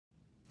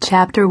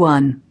Chapter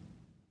 1.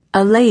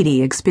 A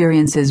lady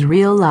experiences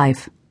real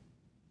life.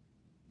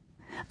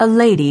 A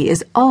lady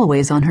is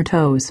always on her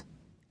toes.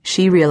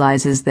 She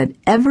realizes that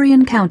every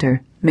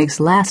encounter makes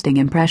lasting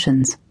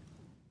impressions.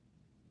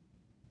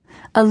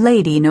 A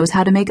lady knows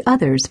how to make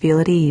others feel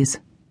at ease.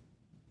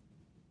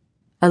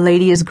 A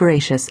lady is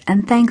gracious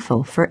and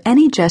thankful for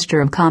any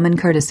gesture of common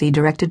courtesy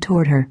directed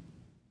toward her.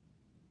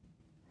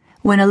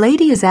 When a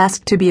lady is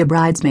asked to be a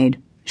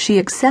bridesmaid, she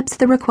accepts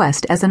the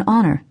request as an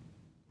honor.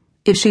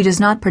 If she does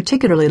not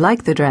particularly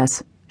like the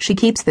dress, she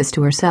keeps this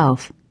to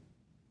herself.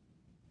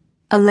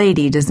 A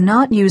lady does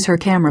not use her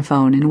camera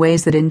phone in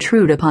ways that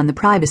intrude upon the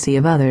privacy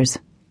of others.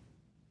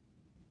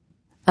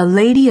 A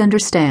lady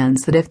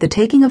understands that if the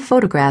taking of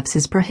photographs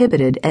is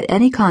prohibited at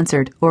any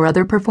concert or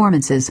other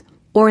performances,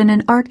 or in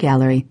an art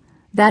gallery,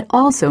 that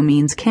also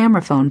means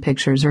camera phone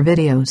pictures or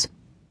videos.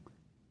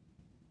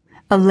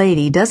 A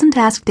lady doesn't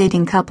ask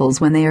dating couples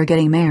when they are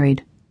getting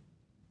married.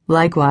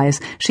 Likewise,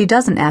 she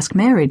doesn't ask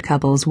married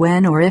couples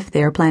when or if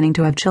they are planning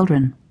to have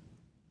children.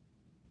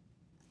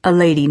 A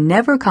lady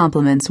never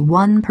compliments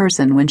one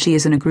person when she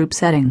is in a group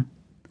setting.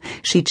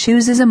 She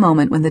chooses a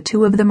moment when the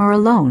two of them are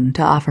alone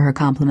to offer her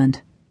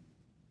compliment.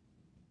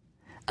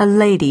 A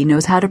lady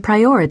knows how to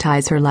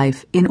prioritize her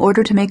life in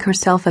order to make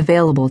herself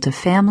available to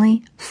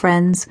family,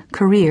 friends,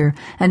 career,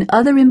 and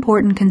other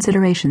important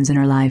considerations in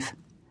her life.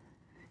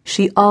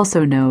 She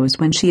also knows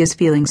when she is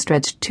feeling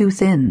stretched too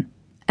thin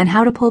and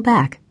how to pull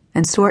back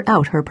and sort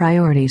out her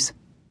priorities.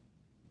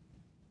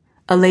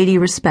 A lady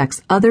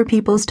respects other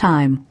people's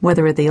time,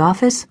 whether at the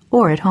office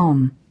or at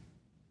home.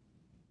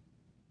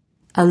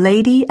 A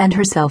lady and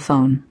her cell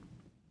phone.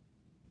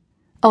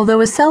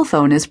 Although a cell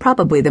phone is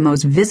probably the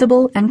most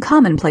visible and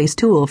commonplace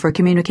tool for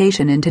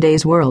communication in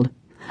today's world,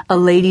 a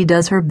lady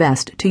does her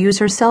best to use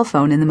her cell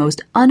phone in the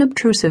most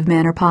unobtrusive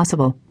manner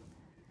possible.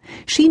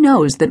 She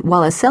knows that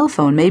while a cell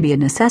phone may be a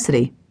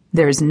necessity,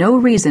 there is no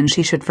reason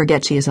she should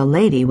forget she is a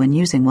lady when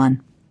using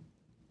one.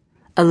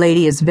 A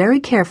lady is very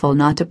careful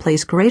not to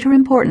place greater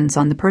importance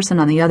on the person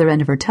on the other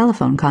end of her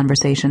telephone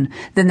conversation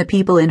than the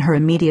people in her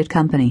immediate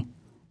company.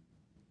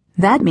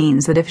 That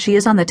means that if she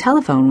is on the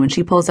telephone when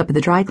she pulls up at the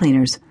dry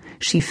cleaners,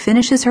 she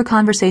finishes her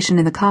conversation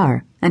in the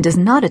car and does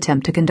not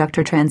attempt to conduct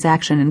her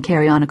transaction and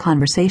carry on a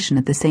conversation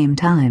at the same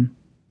time.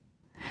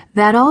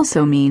 That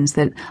also means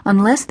that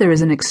unless there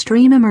is an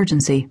extreme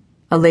emergency,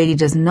 a lady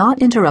does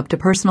not interrupt a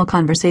personal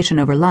conversation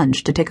over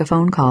lunch to take a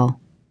phone call.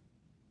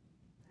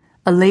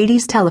 A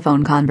lady's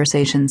telephone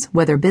conversations,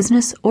 whether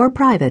business or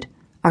private,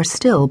 are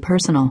still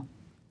personal.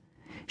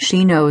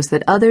 She knows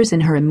that others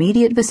in her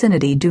immediate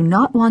vicinity do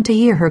not want to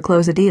hear her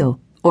close a deal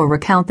or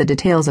recount the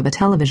details of a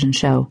television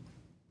show.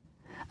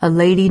 A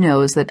lady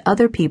knows that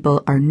other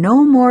people are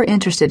no more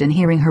interested in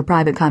hearing her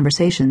private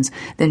conversations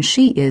than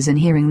she is in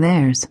hearing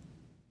theirs.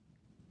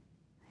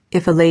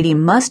 If a lady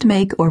must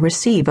make or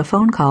receive a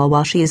phone call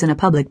while she is in a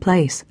public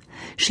place,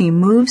 she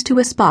moves to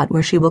a spot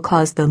where she will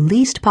cause the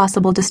least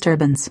possible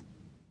disturbance.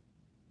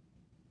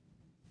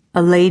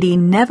 A lady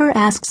never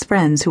asks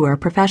friends who are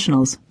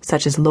professionals,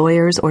 such as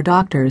lawyers or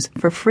doctors,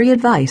 for free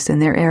advice in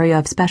their area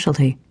of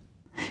specialty.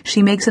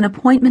 She makes an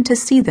appointment to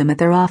see them at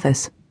their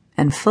office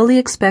and fully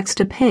expects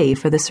to pay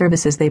for the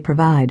services they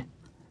provide.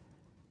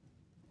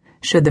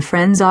 Should the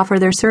friends offer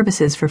their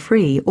services for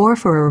free or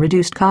for a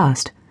reduced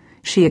cost,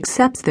 she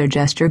accepts their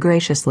gesture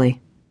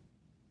graciously.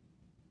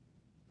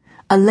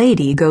 A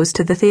lady goes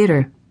to the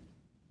theater.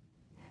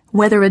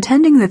 Whether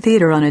attending the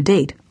theater on a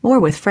date or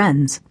with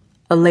friends,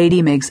 a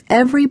lady makes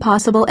every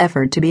possible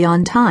effort to be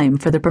on time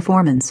for the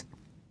performance.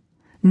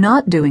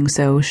 Not doing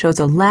so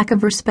shows a lack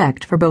of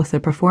respect for both the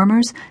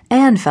performers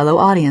and fellow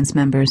audience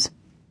members.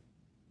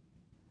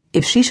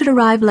 If she should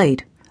arrive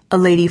late, a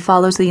lady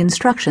follows the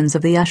instructions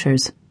of the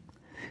ushers.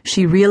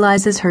 She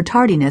realizes her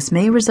tardiness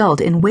may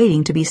result in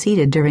waiting to be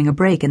seated during a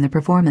break in the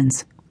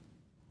performance.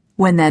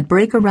 When that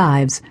break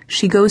arrives,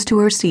 she goes to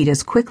her seat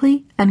as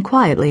quickly and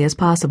quietly as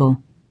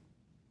possible.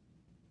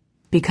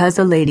 Because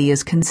a lady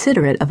is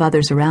considerate of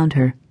others around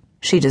her,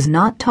 she does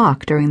not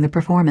talk during the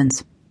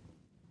performance.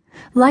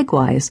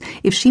 Likewise,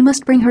 if she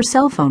must bring her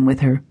cell phone with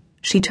her,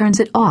 she turns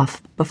it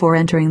off before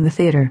entering the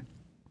theater.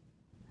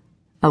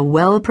 A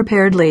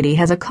well-prepared lady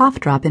has a cough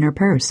drop in her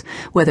purse,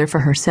 whether for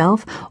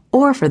herself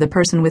or for the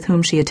person with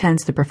whom she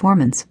attends the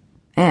performance,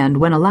 and,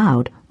 when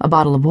allowed, a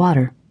bottle of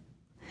water.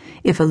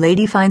 If a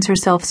lady finds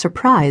herself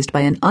surprised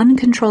by an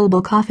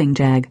uncontrollable coughing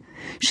jag,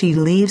 she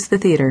leaves the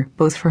theater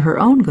both for her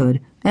own good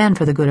and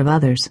for the good of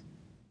others.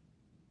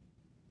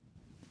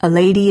 A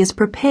lady is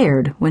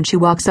prepared when she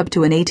walks up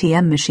to an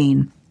ATM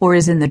machine or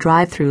is in the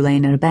drive-through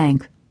lane at a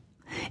bank.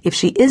 If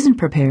she isn't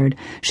prepared,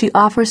 she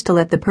offers to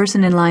let the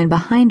person in line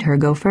behind her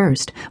go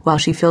first while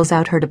she fills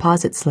out her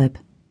deposit slip.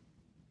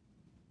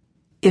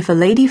 If a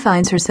lady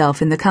finds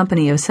herself in the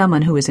company of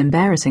someone who is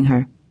embarrassing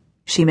her,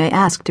 she may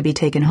ask to be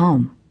taken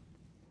home.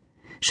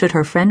 Should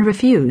her friend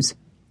refuse,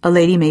 a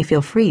lady may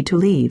feel free to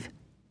leave,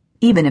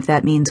 even if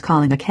that means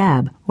calling a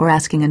cab or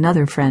asking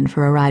another friend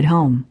for a ride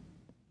home.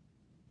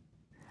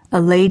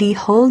 A lady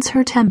holds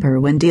her temper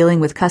when dealing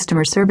with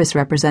customer service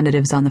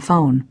representatives on the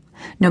phone,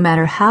 no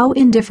matter how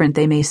indifferent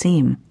they may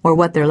seem or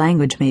what their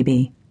language may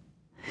be.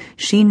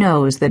 She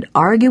knows that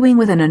arguing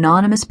with an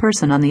anonymous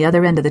person on the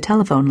other end of the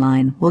telephone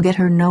line will get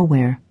her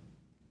nowhere.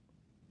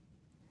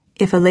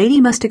 If a lady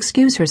must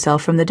excuse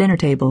herself from the dinner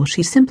table,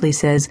 she simply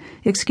says,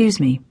 "Excuse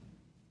me."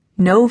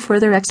 No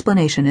further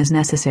explanation is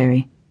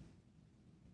necessary.